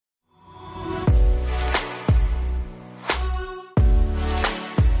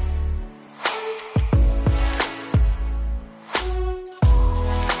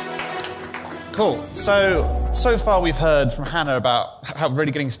Cool. So far we've heard from Hannah about how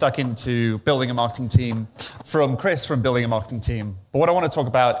really getting stuck into building a marketing team, from Chris from building a marketing team. But what I want to talk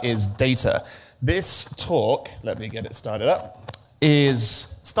about is data. This talk, let me get it started up,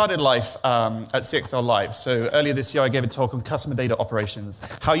 started life at CXL Live. So earlier this year I gave a talk on customer data operations,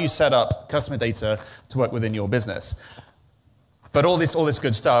 how you set up customer data to work within your business. But all this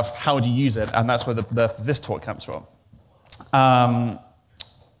good stuff, how do you use it? And that's where the birth of this talk comes from.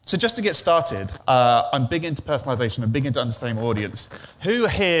 So just to get started, I'm big into personalization, I'm big into understanding my audience. Who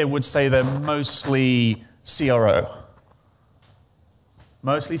here would say they're mostly CRO?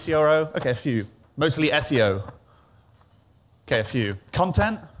 Mostly CRO? Okay, a few. Mostly SEO? Okay, a few.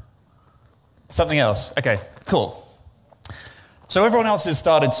 Content? Something else? Okay, cool. So everyone else has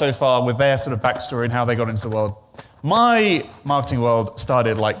started so far with their sort of backstory and how they got into the world. My marketing world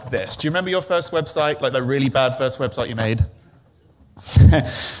started like this. Do you remember your first website, like that really bad first website you made?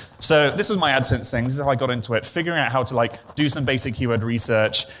 So this was my AdSense thing. This is how I got into it, figuring out how to do some basic keyword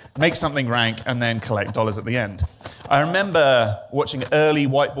research, make something rank, and then collect dollars at the end. I remember watching early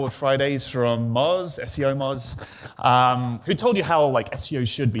Whiteboard Fridays from Moz, SEO Moz, who told you how SEO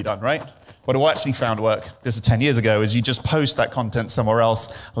should be done, right? What I actually found work, this is 10 years ago, is you just post that content somewhere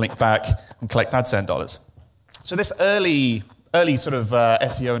else, link back, and collect AdSense dollars. So this early sort of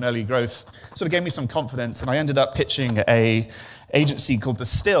SEO and early growth sort of gave me some confidence, and I ended up pitching a agency called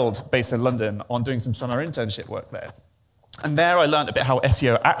Distilled, based in London, on doing some summer internship work there. And there I learned a bit how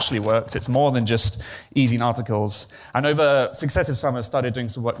SEO actually works. It's more than just easy articles. And over successive summers, started doing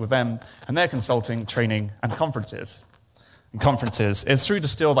some work with them and their consulting, training, and conferences. It's through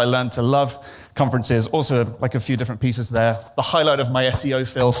Distilled I learned to love conferences, also a few different pieces there. The highlight of my SEO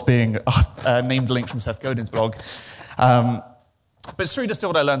filth being a named link from Seth Godin's blog. But it's through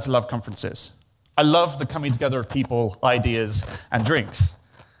Distilled I learned to love conferences. I love the coming together of people, ideas, and drinks.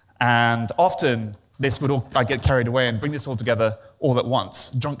 And often, I get carried away and bring this all together all at once,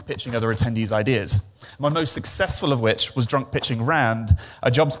 drunk pitching other attendees' ideas. My most successful of which was drunk pitching Rand, a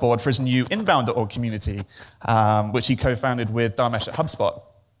jobs board for his new inbound.org community, which he co-founded with Dharmesh at HubSpot.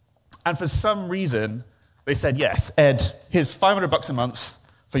 And for some reason, they said, yes, Ed, here's $500 a month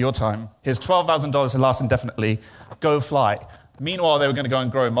for your time. Here's $12,000 to last indefinitely. Go fly. Meanwhile, they were going to go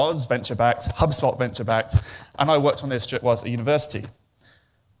and grow Moz, venture-backed, HubSpot, venture-backed, and I worked on this whilst at university.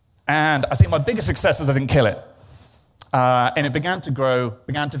 And I think my biggest success is I didn't kill it. And it began to grow,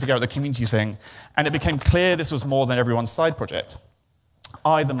 began to figure out the community thing, and it became clear this was more than everyone's side project.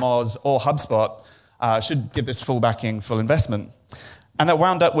 Either Moz or HubSpot should give this full backing, full investment. And that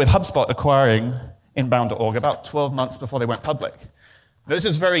wound up with HubSpot acquiring inbound.org about 12 months before they went public. Now, this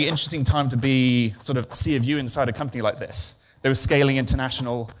is a very interesting time to see a view inside a company like this. They were scaling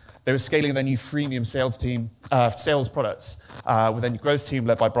international. They were scaling their new freemium sales team, sales products, with their new growth team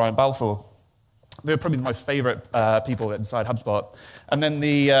led by Brian Balfour. They were probably my favorite people inside HubSpot. And then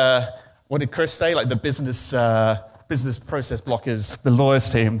what did Chris say? The business process blockers, the lawyers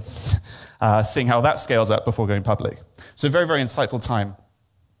team, seeing how that scales up before going public. So very, very insightful time.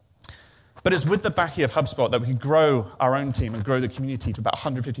 But it's with the backing of HubSpot that we could grow our own team and grow the community to about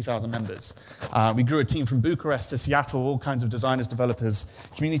 150,000 members. We grew a team from Bucharest to Seattle, all kinds of designers, developers,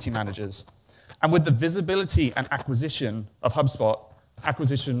 community managers. And with the visibility and acquisition of HubSpot,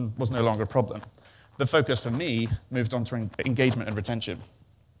 acquisition was no longer a problem. The focus for me moved on to engagement and retention.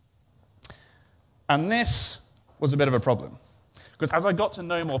 And this was a bit of a problem. Because as I got to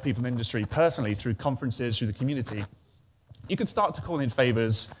know more people in the industry personally through conferences, through the community, you could start to call in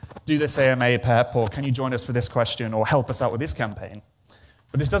favors, do this AMA pep, or can you join us for this question, or help us out with this campaign.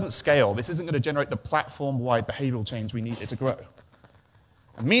 But this doesn't scale. This isn't going to generate the platform-wide behavioral change we needed to grow.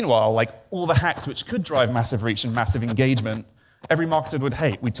 And meanwhile, all the hacks which could drive massive reach and massive engagement, every marketer would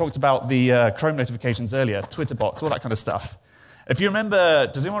hate. We talked about the Chrome notifications earlier, Twitter bots, all that kind of stuff. If you remember,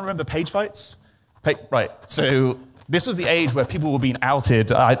 does anyone remember page fights? Right, so this was the age where people were being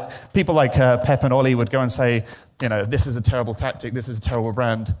outed. People like Pep and Ollie would go and say, this is a terrible tactic, this is a terrible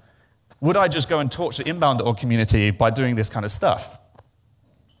brand. Would I just go and torch the inbound.org community by doing this kind of stuff?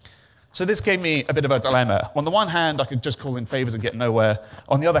 So this gave me a bit of a dilemma. On the one hand, I could just call in favors and get nowhere.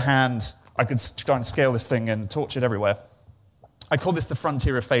 On the other hand, I could try and scale this thing and torch it everywhere. I call this the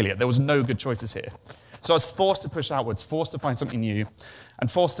frontier of failure. There was no good choices here. So I was forced to push outwards, forced to find something new, and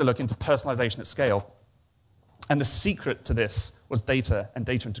forced to look into personalization at scale. And the secret to this was data and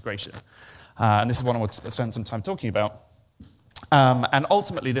data integration. And this is what I want to spend some time talking about. And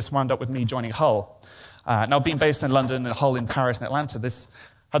ultimately, this wound up with me joining Hull. Now, being based in London and Hull in Paris and Atlanta, this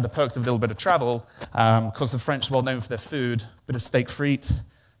had the perks of a little bit of travel, because the French are well known for their food, a bit of steak frites,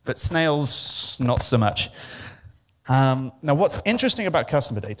 but snails, not so much. Now, what's interesting about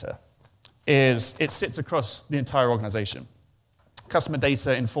customer data is it sits across the entire organization. Customer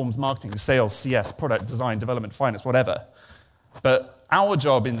data informs marketing, sales, CS, product, design, development, finance, whatever. But our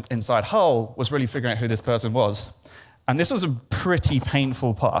job inside Hull was really figuring out who this person was. And this was a pretty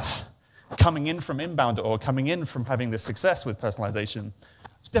painful path. Coming in from inbound or coming in from having this success with personalization,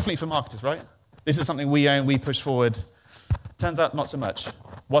 it's definitely for marketers, right? This is something we own, we push forward. Turns out not so much.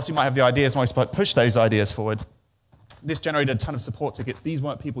 Whilst you might have the ideas and whilst you might push those ideas forward, this generated a ton of support tickets. These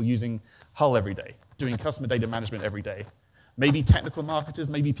weren't people using Hull every day, doing customer data management every day. Maybe technical marketers,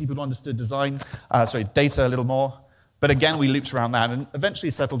 maybe people who understood data a little more. But again, we looped around that and eventually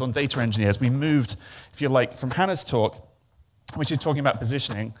settled on data engineers. We moved, if you like, from Hannah's talk, which is talking about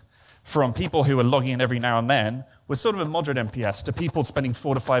positioning, from people who were logging in every now and then with sort of a moderate NPS to people spending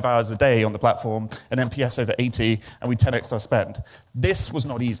 4 to 5 hours a day on the platform, an NPS over 80, and we 10x'd our spend. This was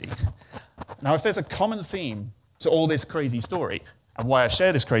not easy. Now, if there's a common theme to all this crazy story, and why I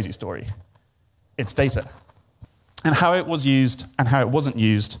share this crazy story, it's data. And how it was used and how it wasn't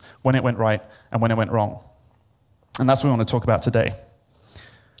used, when it went right and when it went wrong. And that's what we want to talk about today.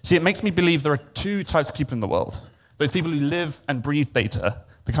 See, it makes me believe there are two types of people in the world. Those people who live and breathe data,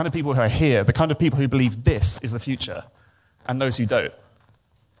 the kind of people who are here, the kind of people who believe this is the future, and those who don't.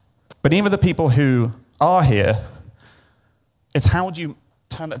 But even the people who are here, it's how do you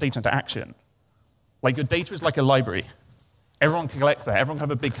turn that data into action? Like your data is like a library. Everyone can collect that. Everyone can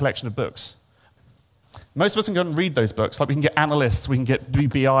have a big collection of books. Most of us can go and read those books. Like we can get analysts, we can do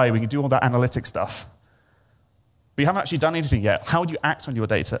BI, we can do all that analytic stuff. But you haven't actually done anything yet. How do you act on your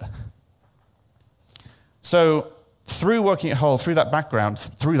data? So through working at Hull, through that background,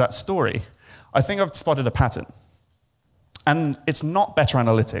 through that story, I think I've spotted a pattern. And it's not better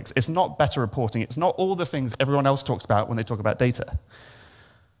analytics. It's not better reporting. It's not all the things everyone else talks about when they talk about data.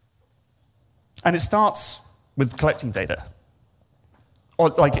 And it starts with collecting data. Or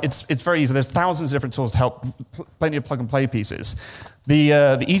like it's very easy. There's thousands of different tools to help, plenty of plug-and-play pieces.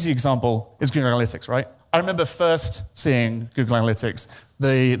 The easy example is Google Analytics, right? I remember first seeing Google Analytics,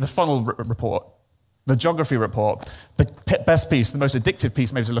 the funnel report, the geography report, the best piece, the most addictive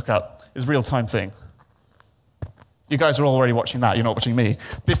piece maybe to look up is real-time thing. You guys are already watching that. You're not watching me.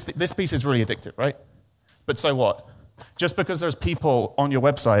 This piece is really addictive, right? But so what? Just because there's people on your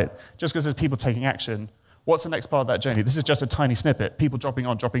website, just because there's people taking action, what's the next part of that journey? This is just a tiny snippet, people dropping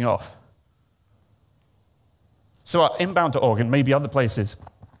on, dropping off. So at inbound.org and maybe other places,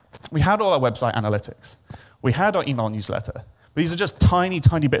 we had all our website analytics. We had our email newsletter. But these are just tiny,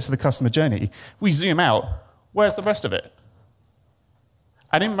 tiny bits of the customer journey. We zoom out, where's the rest of it?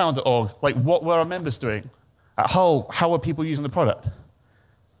 At inbound.org, like what were our members doing? At Hull, how are people using the product?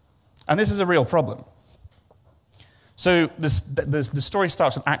 And this is a real problem. So the story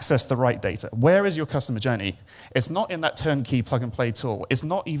starts with access the right data. Where is your customer journey? It's not in that turnkey plug-and-play tool. It's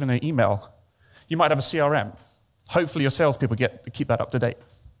not even an email. You might have a CRM. Hopefully your salespeople keep that up to date.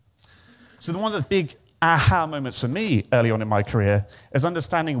 So one of the big aha moments for me early on in my career is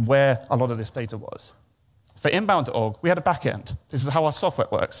understanding where a lot of this data was. For inbound.org, we had a backend. This is how our software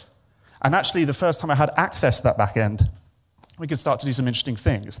works. And actually, the first time I had access to that backend, we could start to do some interesting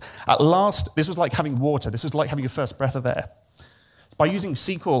things. At last, this was like having water. This was like having your first breath of air. By using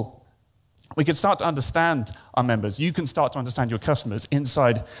SQL, we could start to understand our members. You can start to understand your customers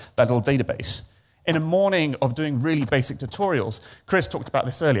inside that little database. In a morning of doing really basic tutorials, Chris talked about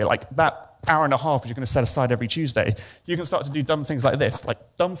this earlier, like that hour and a half which you're going to set aside every Tuesday, you can start to do dumb things like this, like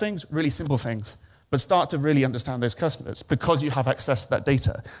dumb things, really simple things, but start to really understand those customers because you have access to that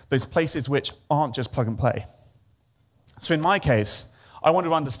data, those places which aren't just plug and play. So in my case, I wanted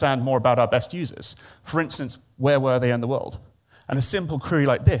to understand more about our best users. For instance, where were they in the world? And a simple query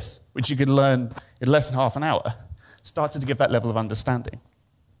like this, which you could learn in less than half an hour, started to give that level of understanding.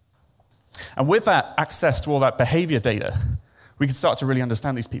 And with that access to all that behavior data, we could start to really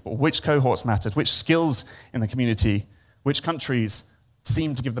understand these people, which cohorts mattered, which skills in the community, which countries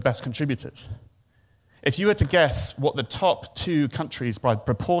seemed to give the best contributors. If you were to guess what the top 2 countries by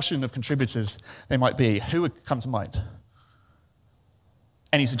proportion of contributors they might be, who would come to mind?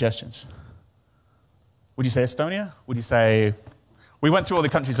 Any suggestions? Would you say Estonia? Would you say... We went through all the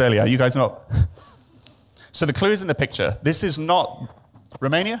countries earlier, you guys know. So the clue is in the picture. This is not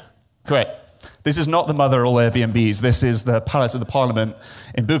Romania? Correct. This is not the mother of all Airbnbs. This is the Palace of the Parliament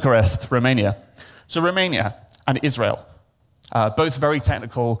in Bucharest, Romania. So Romania and Israel, both very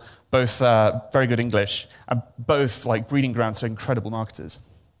technical, both very good English, and both like breeding grounds for incredible marketers.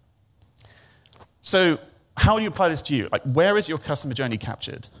 So how do you apply this to you? Like, where is your customer journey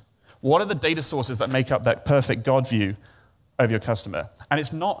captured? What are the data sources that make up that perfect God view of your customer? And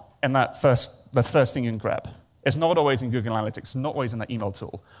it's not in the first thing you can grab. It's not always in Google Analytics, it's not always in that email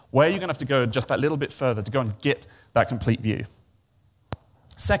tool. Where you're going to have to go just that little bit further to go and get that complete view.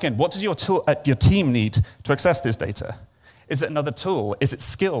 Second, what does your team need to access this data? Is it another tool? Is it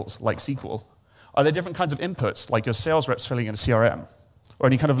skills like SQL? Are there different kinds of inputs, like your sales reps filling in a CRM? Or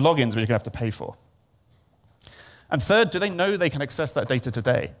any kind of logins where you're going to have to pay for? And third, do they know they can access that data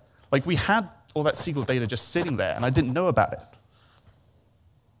today? Like, we had all that SQL data just sitting there, and I didn't know about it.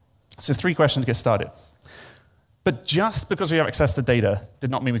 So 3 questions to get started. But just because we have access to data did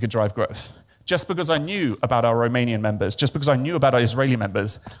not mean we could drive growth. Just because I knew about our Romanian members, just because I knew about our Israeli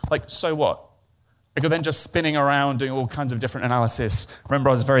members, like, so what? I could then just spinning around doing all kinds of different analysis. Remember,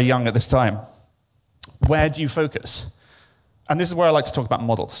 I was very young at this time. Where do you focus? And this is where I like to talk about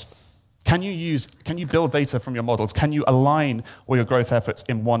models. Can you build data from your models? Can you align all your growth efforts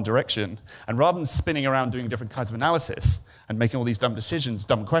in one direction? And rather than spinning around doing different kinds of analysis and making all these dumb decisions,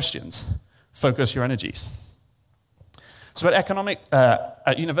 dumb questions, focus your energies. So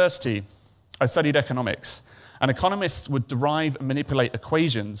at university, I studied economics, and economists would derive and manipulate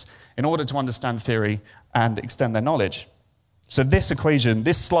equations in order to understand theory and extend their knowledge. So this equation,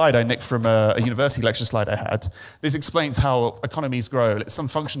 this slide I nicked from a university lecture slide I had, this explains how economies grow. It's some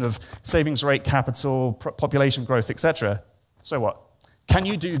function of savings rate, capital, population growth, etc. So what? Can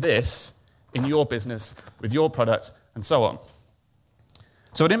you do this in your business, with your product, and so on?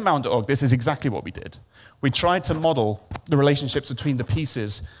 So at inbound.org, this is exactly what we did. We tried to model the relationships between the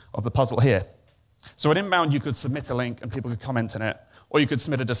pieces of the puzzle here. So at inbound, you could submit a link and people could comment on it, or you could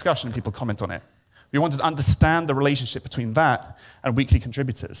submit a discussion and people comment on it. We wanted to understand the relationship between that and weekly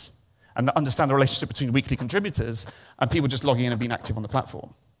contributors, and understand the relationship between weekly contributors and people just logging in and being active on the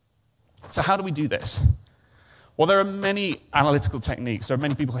platform. So how do we do this? Well, there are many analytical techniques. There are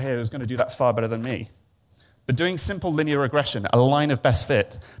many people here who's going to do that far better than me. But doing simple linear regression, a line of best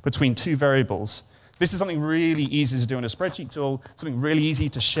fit between 2 variables, this is something really easy to do in a spreadsheet tool, something really easy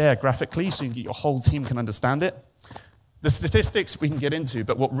to share graphically so your whole team can understand it. The statistics we can get into,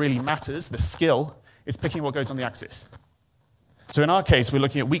 but what really matters, the skill, is picking what goes on the axis. So in our case, we're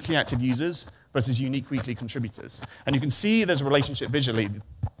looking at weekly active users versus unique weekly contributors. And you can see there's a relationship visually.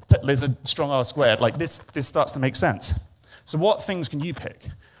 There's a strong R squared. Like this starts to make sense. So what things can you pick?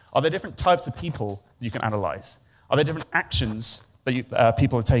 Are there different types of people that you can analyze? Are there different actions that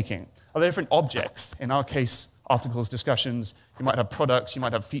people are taking? Are there different objects? In our case, articles, discussions, you might have products, you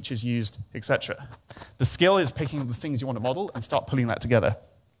might have features used, etc. The skill is picking the things you want to model and start pulling that together.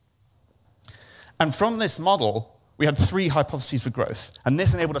 And from this model, we had 3 hypotheses for growth. And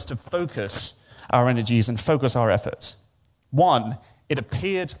this enabled us to focus our energies and focus our efforts. 1, it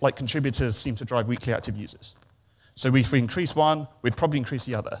appeared like contributors seem to drive weekly active users. So if we increase one, we'd probably increase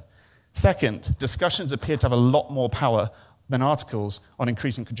the other. Second, discussions appear to have a lot more power than articles on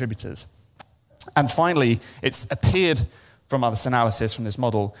increasing contributors. And finally, it's appeared from this analysis, from this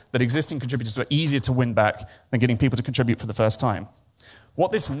model, that existing contributors were easier to win back than getting people to contribute for the first time.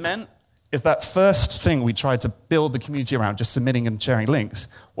 What this meant is that first thing we tried to build the community around, just submitting and sharing links,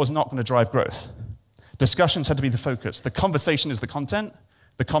 was not going to drive growth. Discussions had to be the focus. The conversation is the content,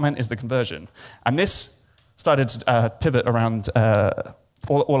 the comment is the conversion. And this started to pivot around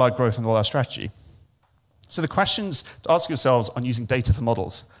all our growth and all our strategy. So the questions to ask yourselves on using data for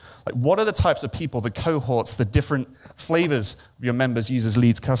models, like what are the types of people, the cohorts, the different flavors of your members, users,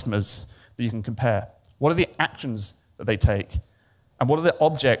 leads, customers that you can compare? What are the actions that they take? And what are the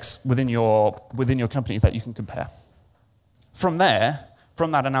objects within your company that you can compare? From there,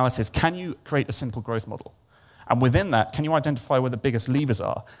 from that analysis, can you create a simple growth model? And within that, can you identify where the biggest levers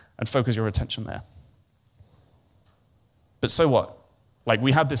are and focus your attention there? But so what? Like,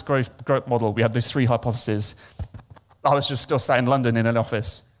 we had this growth model, we had those 3 hypotheses. I was just still sat in London in an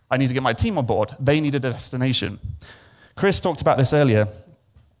office. I need to get my team on board. They needed a destination. Chris talked about this earlier.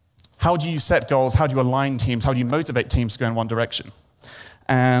 How do you set goals? How do you align teams? How do you motivate teams to go in one direction?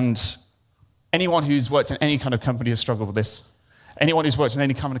 And anyone who's worked in any kind of company has struggled with this. Anyone who's worked in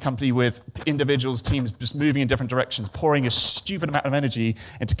any kind of company with individuals, teams just moving in different directions, pouring a stupid amount of energy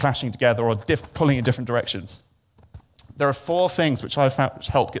into clashing together or pulling in different directions. There are 4 things which I've found which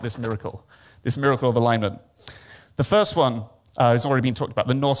help get this miracle of alignment. The first one has already been talked about,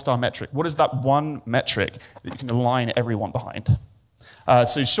 the North Star metric. What is that one metric that you can align everyone behind?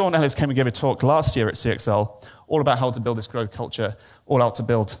 So Sean Ellis came and gave a talk last year at CXL all about how to build this growth culture, all out to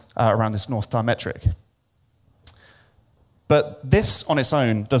build around this North Star metric. But this on its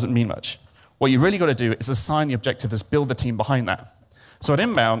own doesn't mean much. What you really got to do is assign the objective as build the team behind that. So at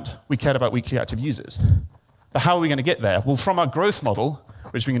Inbound, we cared about weekly active users. But how are we going to get there? Well, from our growth model,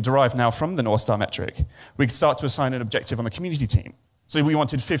 which we can derive now from the North Star metric, we can start to assign an objective on the community team. So we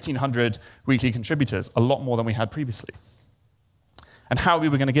wanted 1,500 weekly contributors, a lot more than we had previously. And how we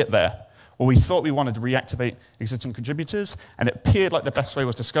were going to get there? Well, we thought we wanted to reactivate existing contributors, and it appeared like the best way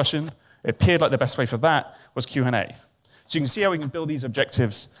was discussion. It appeared like the best way for that was Q&A. So you can see how we can build these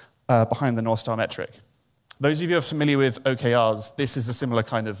objectives behind the North Star metric. Those of you who are familiar with OKRs, this is a similar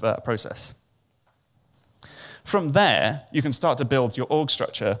kind of process. From there, you can start to build your org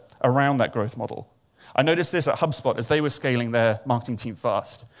structure around that growth model. I noticed this at HubSpot as they were scaling their marketing team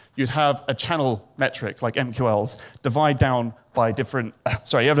fast. You'd have a channel metric like MQLs divide down by different,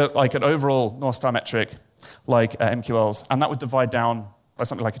 you have like an overall North Star metric like MQLs, and that would divide down by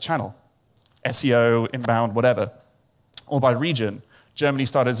something like a channel, SEO, inbound, whatever. Or by region. Germany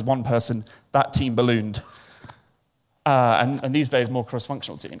started as one person, that team ballooned. And these days, more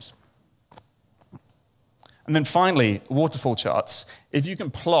cross-functional teams. And then finally, waterfall charts. If you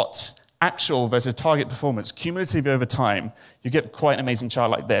can plot actual versus target performance, cumulative over time, you get quite an amazing chart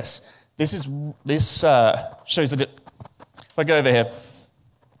like this. This shows that if I go over here,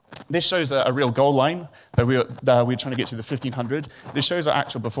 this shows a real goal line that we're trying to get to the 1,500. This shows our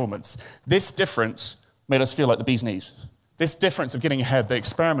actual performance. This difference made us feel like the bee's knees. This difference of getting ahead, the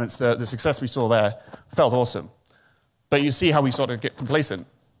experiments, the success we saw there, felt awesome. But you see how we sort of get complacent.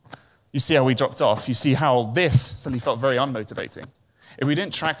 You see how we dropped off. You see how this suddenly felt very unmotivating. If we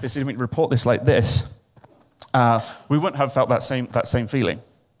didn't track this, if we didn't report this like this, we wouldn't have felt that same feeling.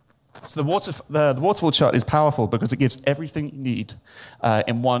 So the waterfall chart is powerful because it gives everything you need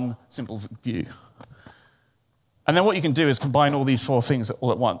in one simple view. And then what you can do is combine all these four things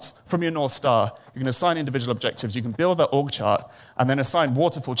all at once. From your North Star, you can assign individual objectives, you can build that org chart, and then assign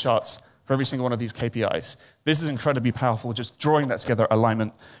waterfall charts for every single one of these KPIs. This is incredibly powerful, just drawing that together,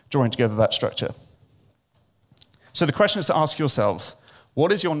 alignment, drawing together that structure. So the question is to ask yourselves,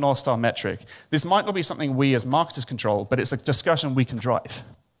 what is your North Star metric? This might not be something we as marketers control, but it's a discussion we can drive.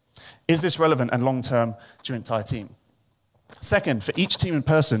 Is this relevant and long-term to your entire team? Second, for each team in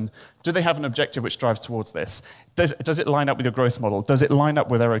person, do they have an objective which drives towards this? Does it line up with your growth model? Does it line up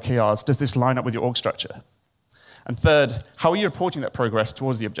with their OKRs? Does this line up with your org structure? And third, how are you reporting that progress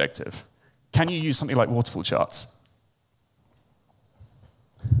towards the objective? Can you use something like waterfall charts?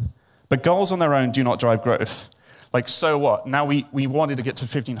 But goals on their own do not drive growth. Like, so what? Now we wanted to get to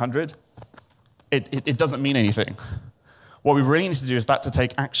 1,500. It doesn't mean anything. What we really need to do is to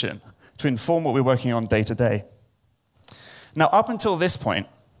take action, to inform what we're working on day to day. Now, up until this point,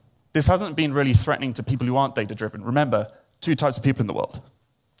 this hasn't been really threatening to people who aren't data-driven. Remember, two types of people in the world.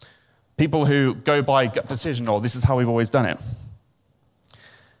 People who go by gut decision, or this is how we've always done it.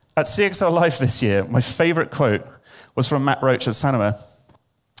 At CXL Live this year, my favorite quote was from Matt Roach at Sanoma.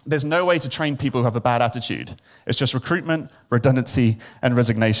 There's no way to train people who have a bad attitude. It's just recruitment, redundancy, and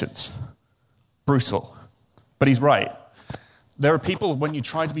resignations. Brutal. But he's right. There are people, when you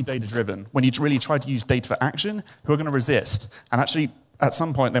try to be data-driven, when you really try to use data for action, who are going to resist. And actually, at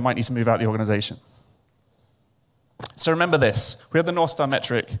some point, they might need to move out of the organization. So remember this. We have the North Star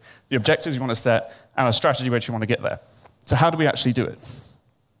metric, the objectives you want to set, and a strategy which you want to get there. So how do we actually do it?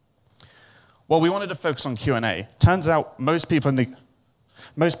 Well, we wanted to focus on Q&A. Turns out most people in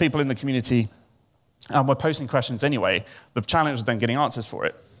the community were posting questions anyway. The challenge was then getting answers for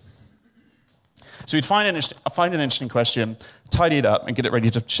it. So we'd find an interesting question, tidy it up, and get it ready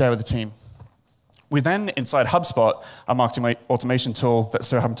to share with the team. We then, inside HubSpot, our marketing automation tool that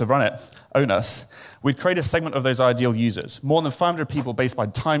so happened to run it, own us, we'd create a segment of those ideal users. More than 500 people based by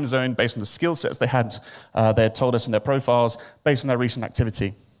time zone, based on the skill sets they had told us in their profiles, based on their recent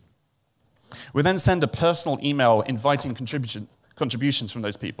activity. We then send a personal email inviting contributions from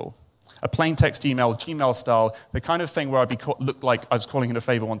those people. A plain text email, Gmail style, the kind of thing where looked like I was calling in a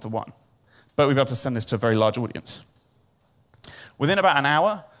favor one-to-one. But we'd be able to send this to a very large audience. Within about an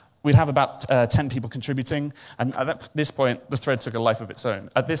hour, we'd have about 10 people contributing, and at this point, the thread took a life of its own.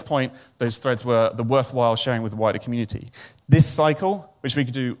 At this point, those threads were the worthwhile sharing with the wider community. This cycle, which we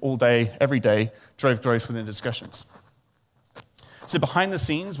could do all day, every day, drove growth within the discussions. So behind the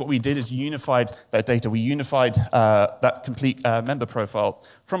scenes, what we did is unified that data. We unified that complete member profile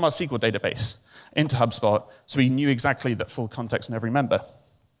from our SQL database into HubSpot, so we knew exactly that full context on every member.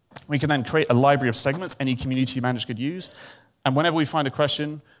 We can then create a library of segments any community manager could use, and whenever we find a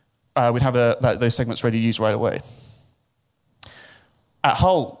question, we'd have those segments ready to use right away. At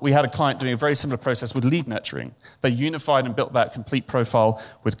Hull, we had a client doing a very similar process with lead nurturing. They unified and built that complete profile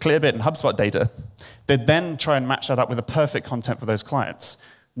with Clearbit and HubSpot data. They'd then try and match that up with the perfect content for those clients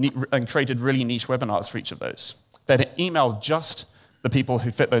and created really niche webinars for each of those. They'd email just the people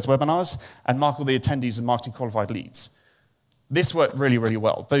who fit those webinars and mark all the attendees as marketing qualified leads. This worked really, really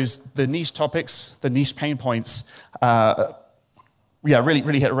well. The niche topics, the niche pain points,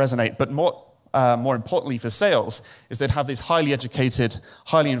 really hit a resonate. But more importantly for sales is they'd have these highly educated,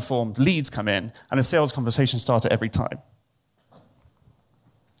 highly informed leads come in, and a sales conversation starter every time.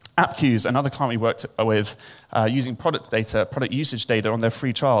 AppQ's, another client we worked with, using product usage data on their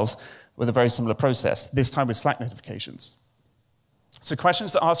free trials with a very similar process, this time with Slack notifications. So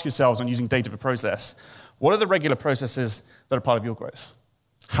questions to ask yourselves on using data for process. What are the regular processes that are part of your growth?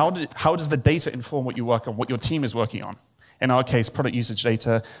 How does the data inform what you work on, what your team is working on? In our case, product usage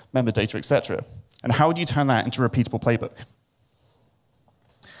data, member data, etc. And how do you turn that into a repeatable playbook?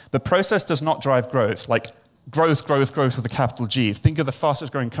 The process does not drive growth, like growth with a capital G. Think of the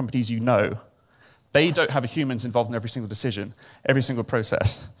fastest growing companies you know. They don't have humans involved in every single decision, every single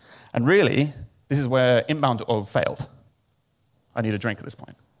process. And really, this is where inbound oil failed. I need a drink at this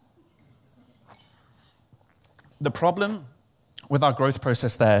point. The problem with our growth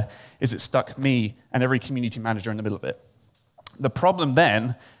process there is it stuck me and every community manager in the middle of it. The problem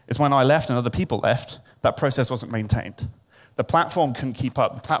then is when I left and other people left, that process wasn't maintained. The platform couldn't keep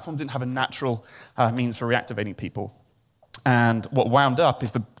up. The platform didn't have a natural means for reactivating people. And what wound up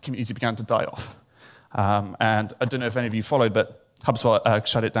is the community began to die off. And I don't know if any of you followed, but HubSpot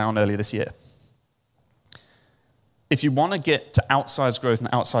shut it down earlier this year. If you want to get to outsized growth and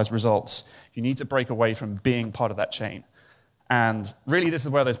outsized results, you need to break away from being part of that chain. And really, this is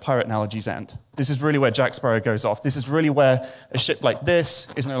where those pirate analogies end. This is really where Jack Sparrow goes off. This is really where a ship like this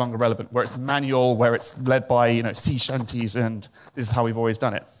is no longer relevant, where it's manual, where it's led by sea shanties, and this is how we've always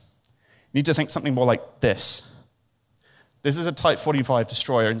done it. You need to think something more like this. This is a Type 45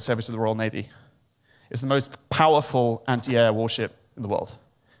 destroyer in service of the Royal Navy. It's the most powerful anti-air warship in the world.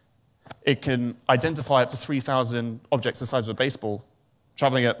 It can identify up to 3,000 objects the size of a baseball,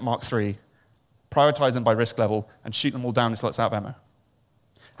 traveling at Mach 3, prioritize them by risk level, and shoot them all down until it's out of ammo.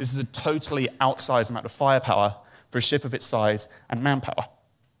 This is a totally outsized amount of firepower for a ship of its size and manpower.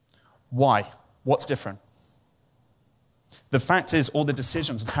 Why? What's different? The fact is, all the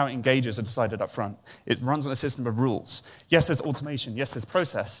decisions and how it engages are decided up front. It runs on a system of rules. Yes, there's automation. Yes, there's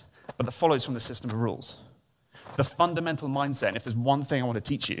process, but that follows from the system of rules. The fundamental mindset, and if there's one thing I want to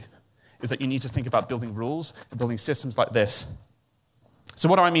teach you, is that you need to think about building rules and building systems like this. So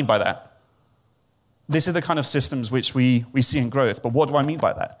what do I mean by that? This is the kind of systems which we see in growth, but what do I mean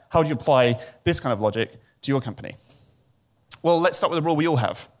by that? How do you apply this kind of logic to your company? Well, let's start with a rule we all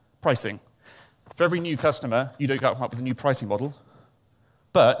have, pricing. For every new customer, you don't come up with a new pricing model,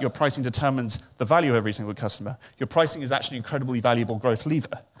 but your pricing determines the value of every single customer. Your pricing is actually an incredibly valuable growth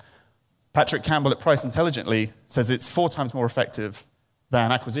lever. Patrick Campbell at Price Intelligently says it's 4 times more effective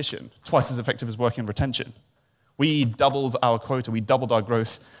than acquisition, twice as effective as working on retention. We doubled our quota, we doubled our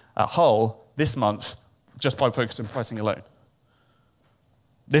growth at Hull this month just by focusing on pricing alone.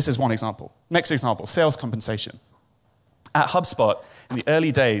 This is one example. Next example, sales compensation. At HubSpot, in the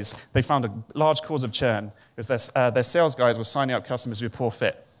early days, they found a large cause of churn is their sales guys were signing up customers who were poor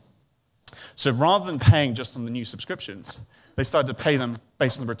fit. So rather than paying just on the new subscriptions, they started to pay them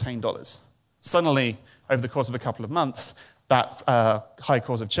based on the retained dollars. Suddenly, over the course of a couple of months, that high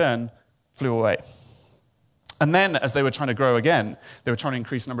cause of churn flew away. And then, as they were trying to grow again, they were trying to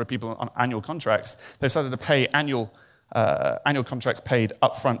increase the number of people on annual contracts. They started to pay annual contracts paid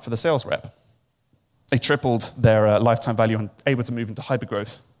upfront for the sales rep. They tripled their lifetime value and able to move into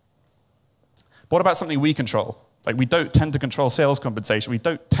hypergrowth. But what about something we control? Like, we don't tend to control sales compensation. We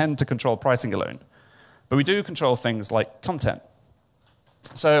don't tend to control pricing alone. But we do control things like content.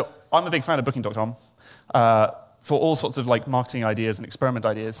 So I'm a big fan of Booking.com. For all sorts of marketing ideas and experiment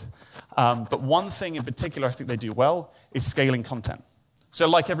ideas. But one thing in particular I think they do well is scaling content. So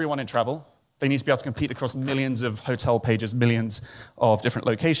like everyone in travel, they need to be able to compete across millions of hotel pages, millions of different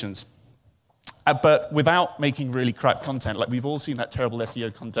locations. But without making really crap content, like we've all seen that terrible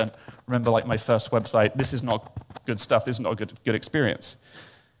SEO content. Remember my first website, this is not good stuff, this is not a good experience.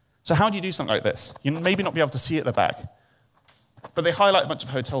 So how do you do something like this? You maybe not be able to see it at the back, but they highlight a bunch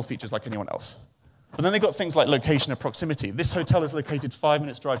of hotel features like anyone else. But then they've got things like location and proximity. This hotel is located 5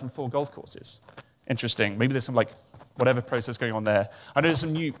 minutes drive from 4 golf courses. Interesting. Maybe there's some whatever process going on there. I know there's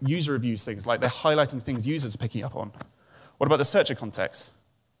some new user reviews things, like they're highlighting things users are picking up on. What about the searcher context?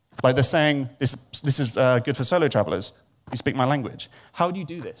 Like they're saying, this is good for solo travelers. You speak my language. How do you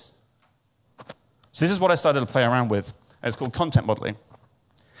do this? So this is what I started to play around with, and it's called content modeling.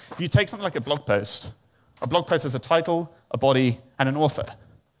 If you take something like a blog post has a title, a body, and an author.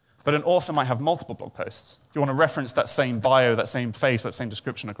 But an author might have multiple blog posts. You want to reference that same bio, that same face, that same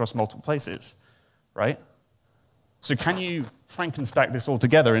description across multiple places, right? So can you Frankenstack this all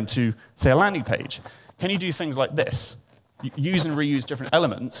together into, say, a landing page? Can you do things like this? Use and reuse different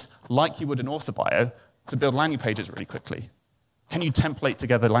elements, like you would an author bio, to build landing pages really quickly. can you template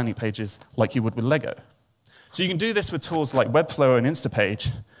together landing pages like you would with Lego? So you can do this with tools like Webflow and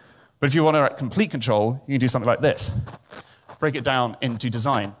Instapage, but if you want to have complete control, you can do something like this. Break it down into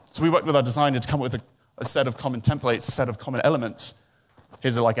design. So we worked with our designer to come up with a set of common templates, a set of common elements.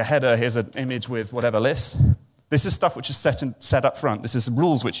 Here's like a header, here's an image with whatever list. This is stuff which is set up front. This is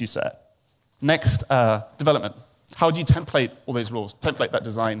rules which you set. Next, development. How do you template all those rules, template that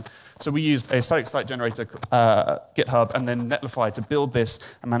design? So we used a static site generator, GitHub, and then Netlify to build this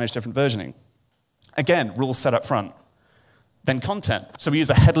and manage different versioning. Again, rules set up front. Then content. So we use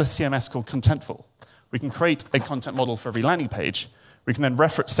a headless CMS called Contentful. We can create a content model for every landing page. We can then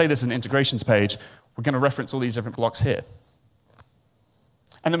reference, say this is an integrations page, we're going to reference all these different blocks here.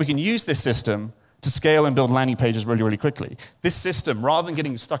 And then we can use this system to scale and build landing pages really, really quickly. This system, rather than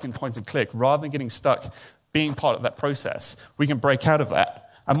getting stuck in point and click, rather than getting stuck being part of that process, we can break out of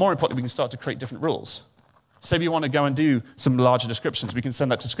that. And more importantly, we can start to create different rules. Say we want to go and do some larger descriptions, we can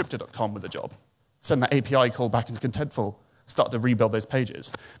send that to scripted.com with a job. Send that API call back into Contentful, start to rebuild those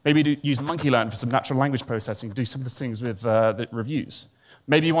pages. Maybe use monkey-learn for some natural language processing, do some of the things with the reviews.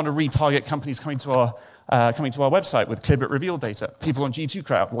 Maybe you want to retarget companies coming to our website with Clearbit reveal data, people on G2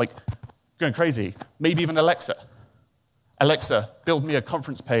 Crowd, like going crazy. Maybe even Alexa. Alexa, build me a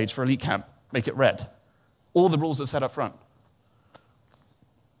conference page for Elite Camp, make it red. All the rules are set up front.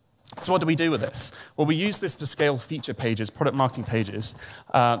 So what do we do with this? Well, we use this to scale feature pages, product marketing pages.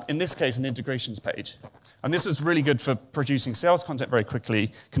 In this case, an integrations page. And this is really good for producing sales content very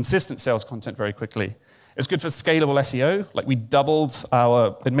quickly, consistent sales content very quickly. It's good for scalable SEO. Like we doubled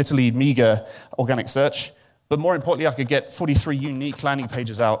our admittedly meager organic search. But more importantly, I could get 43 unique landing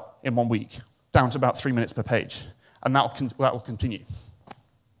pages out in 1 week, down to about 3 minutes per page. And that will continue.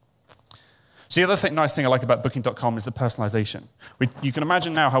 So the other nice thing I like about Booking.com is the personalization. You can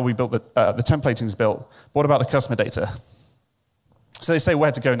imagine now how we built the templating is built. But what about the customer data? So they say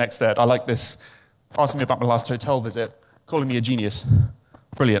where to go next there. I like this. Asking me about my last hotel visit, calling me a genius.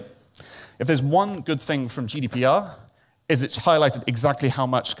 Brilliant. If there's one good thing from GDPR, is it's highlighted exactly how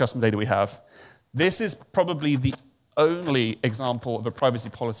much customer data we have. This is probably the only example of a privacy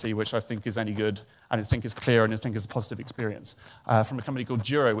policy which I think is any good, and I think is clear, and I think is a positive experience, from a company called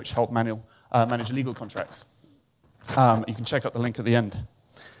Juro, which helped manage legal contracts. You can check out the link at the end.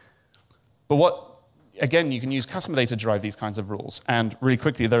 But again, you can use customer data to drive these kinds of rules. And really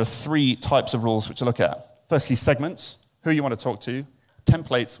quickly, there are 3 types of rules which to look at. Firstly, segments, who you want to talk to.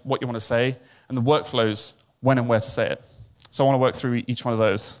 Templates, what you want to say. And the workflows, when and where to say it. So I want to work through each one of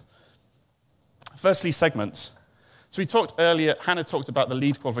those. Firstly, segments. So we talked earlier, Hannah talked about the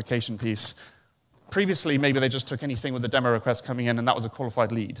lead qualification piece. Previously, maybe they just took anything with a demo request coming in, and that was a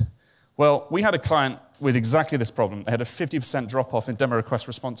qualified lead. Well, we had a client with exactly this problem. They had a 50% drop-off in demo request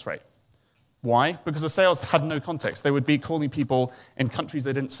response rate. Why? Because the sales had no context. They would be calling people in countries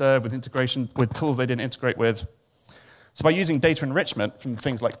they didn't serve, with tools they didn't integrate with. So by using data enrichment from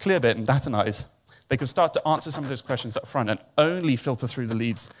things like Clearbit and Datanize, they could start to answer some of those questions up front and only filter through the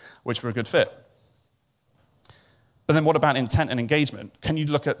leads which were a good fit. But then what about intent and engagement? Can you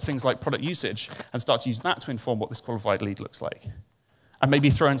look at things like product usage and start to use that to inform what this qualified lead looks like? And maybe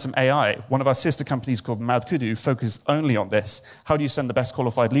throw in some AI. One of our sister companies called Madkudu focuses only on this. How do you send the best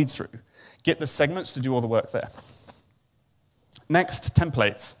qualified leads through? Get the segments to do all the work there. Next,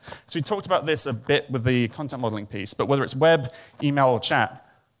 templates. So we talked about this a bit with the content modeling piece, but whether it's web, email, or chat,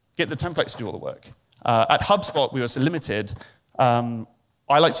 get the templates to do all the work. At HubSpot, we were so limited.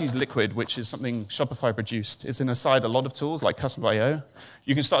 I like to use Liquid, which is something Shopify produced. It's inside a lot of tools like Custom.io.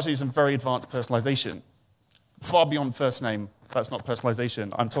 You can start to use some very advanced personalization. Far beyond first name, that's not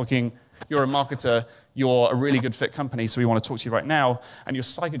personalization. I'm talking, you're a marketer, you're a really good fit company, so we want to talk to you right now, and your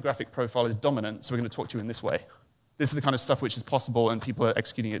psychographic profile is dominant, so we're going to talk to you in this way. This is the kind of stuff which is possible, and people are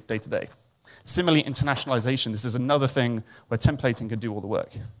executing it day to day. Similarly, internationalization. This is another thing where templating can do all the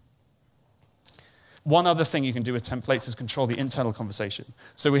work. One other thing you can do with templates is control the internal conversation.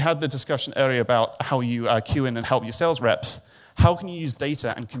 So we had the discussion earlier about how you queue in and help your sales reps. How can you use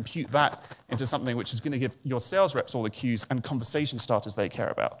data and compute that into something which is going to give your sales reps all the cues and conversation starters they care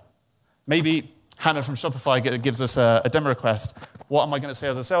about? Maybe Hannah from Shopify gives us a demo request. What am I going to say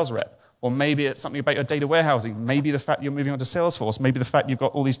as a sales rep? Or maybe it's something about your data warehousing. Maybe the fact you're moving on to Salesforce. Maybe the fact you've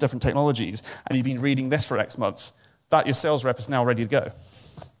got all these different technologies and you've been reading this for X months. That your sales rep is now ready to go.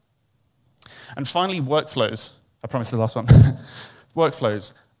 And finally, workflows. I promised the last one.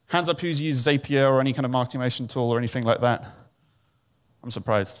 Workflows. Hands up who's used Zapier or any kind of marketing automation tool or anything like that. I'm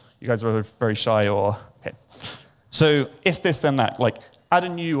surprised. You guys are very shy or... Okay. So if this, then that. Like, add a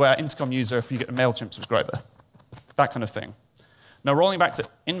new Intercom user if you get a MailChimp subscriber. That kind of thing. Now, rolling back to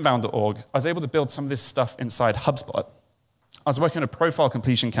inbound.org, I was able to build some of this stuff inside HubSpot. I was working on a profile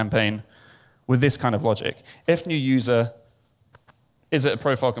completion campaign with this kind of logic. If new user, is it a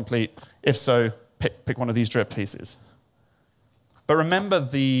profile complete? If so, pick one of these drip pieces. But remember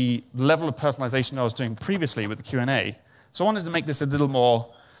the level of personalization I was doing previously with the Q&A. So I wanted to make this a little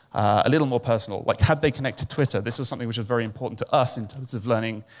more personal. Like, had they connected Twitter, this was something which was very important to us in terms of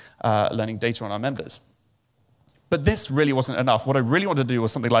learning data on our members. But this really wasn't enough. What I really wanted to do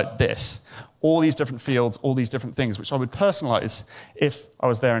was something like this. All these different fields, all these different things, which I would personalize if I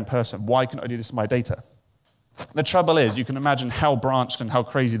was there in person. Why couldn't I do this with my data? The trouble is, you can imagine how branched and how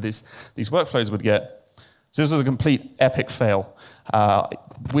crazy these workflows would get. So this was a complete epic fail.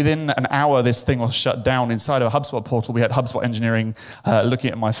 Within an hour, this thing was shut down. Inside of a HubSpot portal, we had HubSpot engineering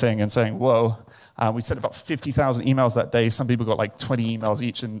looking at my thing and saying, whoa. We sent about 50,000 emails that day. Some people got like 20 emails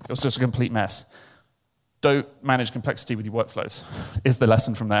each, and it was just a complete mess. Don't manage complexity with your workflows, is the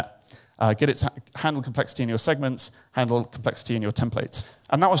lesson from that. Handle complexity in your segments, handle complexity in your templates.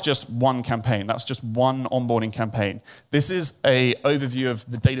 And that was just one campaign. That's just one onboarding campaign. This is an overview of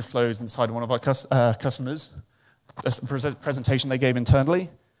the data flows inside one of our customers. This presentation they gave internally.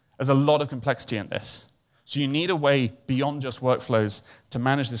 There's a lot of complexity in this. So you need a way beyond just workflows to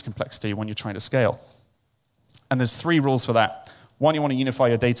manage this complexity when you're trying to scale. And there's 3 rules for that. 1, you want to unify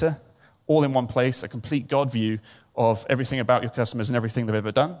your data all in one place, a complete God view of everything about your customers and everything they've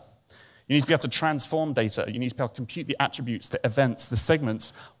ever done. You need to be able to transform data. You need to be able to compute the attributes, the events, the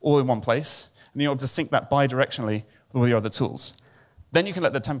segments, all in one place. And you're able to sync that bi-directionally with all your other tools. Then you can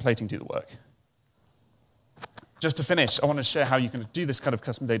let the templating do the work. Just to finish, I want to share how you can do this kind of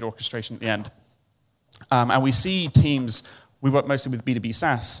custom data orchestration at the end. And we see teams, we work mostly with B2B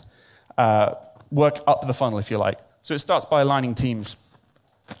SaaS, work up the funnel, if you like. So it starts by aligning teams.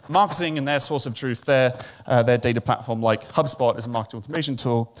 Marketing in their source of truth, their data platform like HubSpot is a marketing automation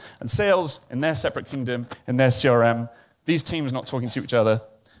tool, and sales in their separate kingdom, in their CRM, these teams not talking to each other,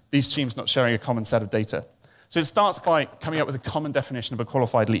 these teams not sharing a common set of data. So it starts by coming up with a common definition of a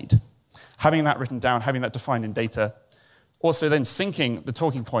qualified lead, having that written down, having that defined in data, also then syncing the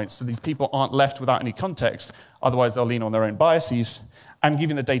talking points so these people aren't left without any context, otherwise they'll lean on their own biases, and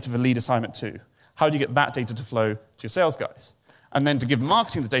giving the data for lead assignment too. How do you get that data to flow to your sales guys? And then to give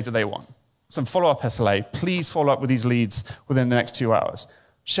marketing the data they want. Some follow-up SLA. Please follow up with these leads within the next 2 hours.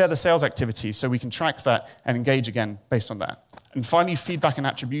 Share the sales activity so we can track that and engage again based on that. And finally, feedback and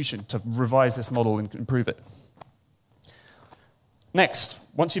attribution to revise this model and improve it. Next,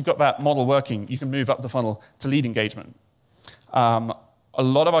 once you've got that model working, you can move up the funnel to lead engagement. A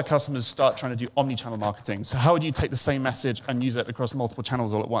lot of our customers start trying to do omni-channel marketing. So how do you take the same message and use it across multiple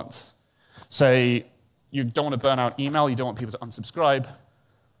channels all at once? Say, you don't want to burn out email, you don't want people to unsubscribe,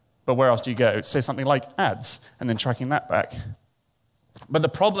 but where else do you go? Say something like ads, and then tracking that back. But the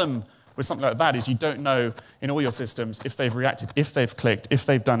problem with something like that is you don't know in all your systems if they've reacted, if they've clicked, if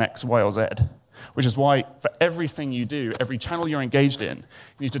they've done X, Y, or Z. Which is why for everything you do, every channel you're engaged in, you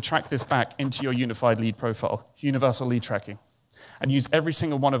need to track this back into your unified lead profile, universal lead tracking. And use every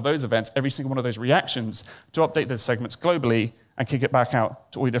single one of those events, every single one of those reactions to update those segments globally and kick it back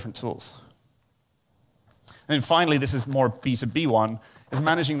out to all your different tools. And then finally, this is more B2B one, is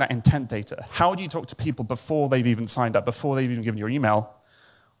managing that intent data. How do you talk to people before they've even signed up, before they've even given your email?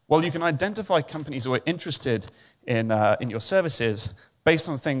 Well, you can identify companies who are interested in your services based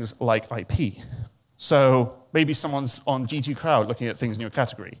on things like IP. So maybe someone's on G2 Crowd looking at things in your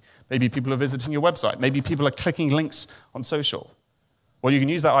category. Maybe people are visiting your website. Maybe people are clicking links on social. Well, you can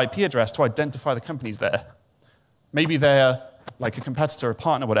use that IP address to identify the companies there. Maybe they're like a competitor, a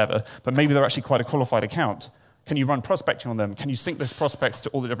partner, whatever, but maybe they're actually quite a qualified account. Can you run prospecting on them? Can you sync those prospects to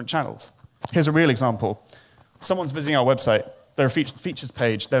all the different channels? Here's a real example. Someone's visiting our website. They're a features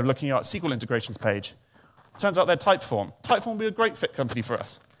page. They're looking at SQL integrations page. Turns out they're Typeform. Typeform would be a great fit company for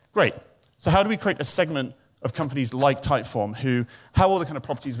us. Great. So how do we create a segment of companies like Typeform who have all the kind of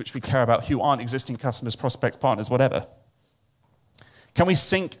properties which we care about, who aren't existing customers, prospects, partners, whatever? Can we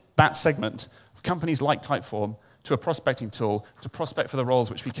sync that segment of companies like Typeform to a prospecting tool to prospect for the roles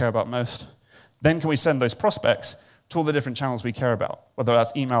which we care about most? Then can we send those prospects to all the different channels we care about, whether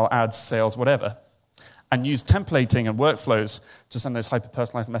that's email, ads, sales, whatever, and use templating and workflows to send those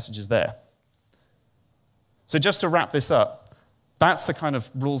hyper-personalized messages there. So just to wrap this up, that's the kind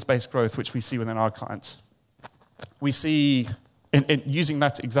of rules-based growth which we see within our clients. We see, in using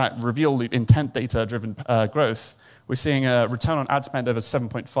that exact reveal loop, intent data-driven growth, we're seeing a return on ad spend over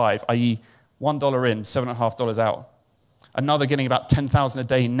 7.5, i.e. $1 in, $7.5 out. Another getting about 10,000 a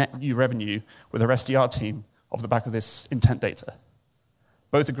day net new revenue with our SDR team off the back of this intent data.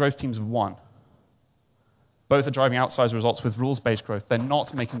 Both are growth teams of one. Both are driving outsized results with rules-based growth. They're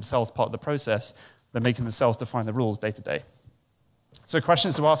not making themselves part of the process. They're making themselves define the rules day to day. So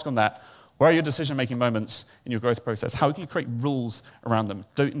questions to ask on that. Where are your decision-making moments in your growth process? How can you create rules around them?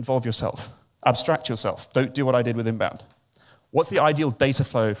 Don't involve yourself. Abstract yourself. Don't do what I did with inbound. What's the ideal data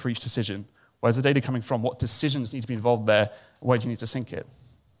flow for each decision? Where's the data coming from? What decisions need to be involved there? Where do you need to sync it?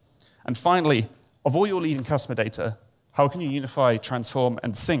 And finally, of all your leading customer data, how can you unify, transform,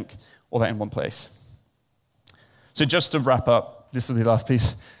 and sync all that in one place? So just to wrap up, this will be the last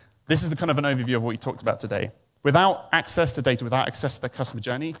piece. This is the kind of an overview of what we talked about today. Without access to data, without access to the customer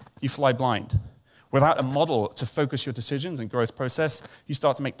journey, you fly blind. Without a model to focus your decisions and growth process, you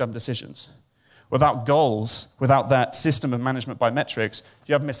start to make dumb decisions. Without goals, without that system of management by metrics,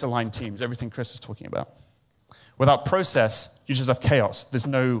 you have misaligned teams, everything Chris was talking about. Without process, you just have chaos. There's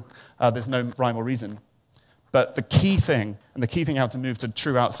no rhyme or reason. But the key thing, and the key thing how to move to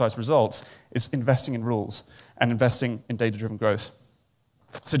true outsized results, is investing in rules and investing in data-driven growth.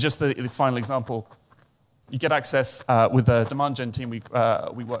 So just the final example, you get access with the demand gen team we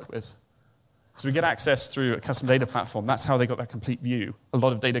work with. So we get access through a custom data platform. That's how they got that complete view. A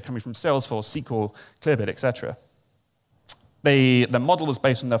lot of data coming from Salesforce, SQL, Clearbit, etc. The model was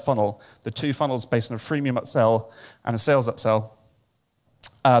based on their funnel. The two funnels based on a freemium upsell and a sales upsell.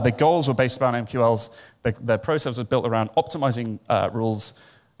 The goals were based around MQLs. Their process was built around optimizing rules,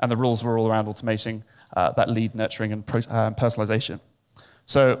 and the rules were all around automating that lead nurturing and personalization.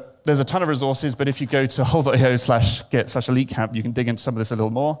 So there's a ton of resources, but if you go to hole.io/get/elite camp, you can dig into some of this a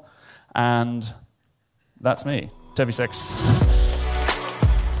little more. And that's me, Tevi6.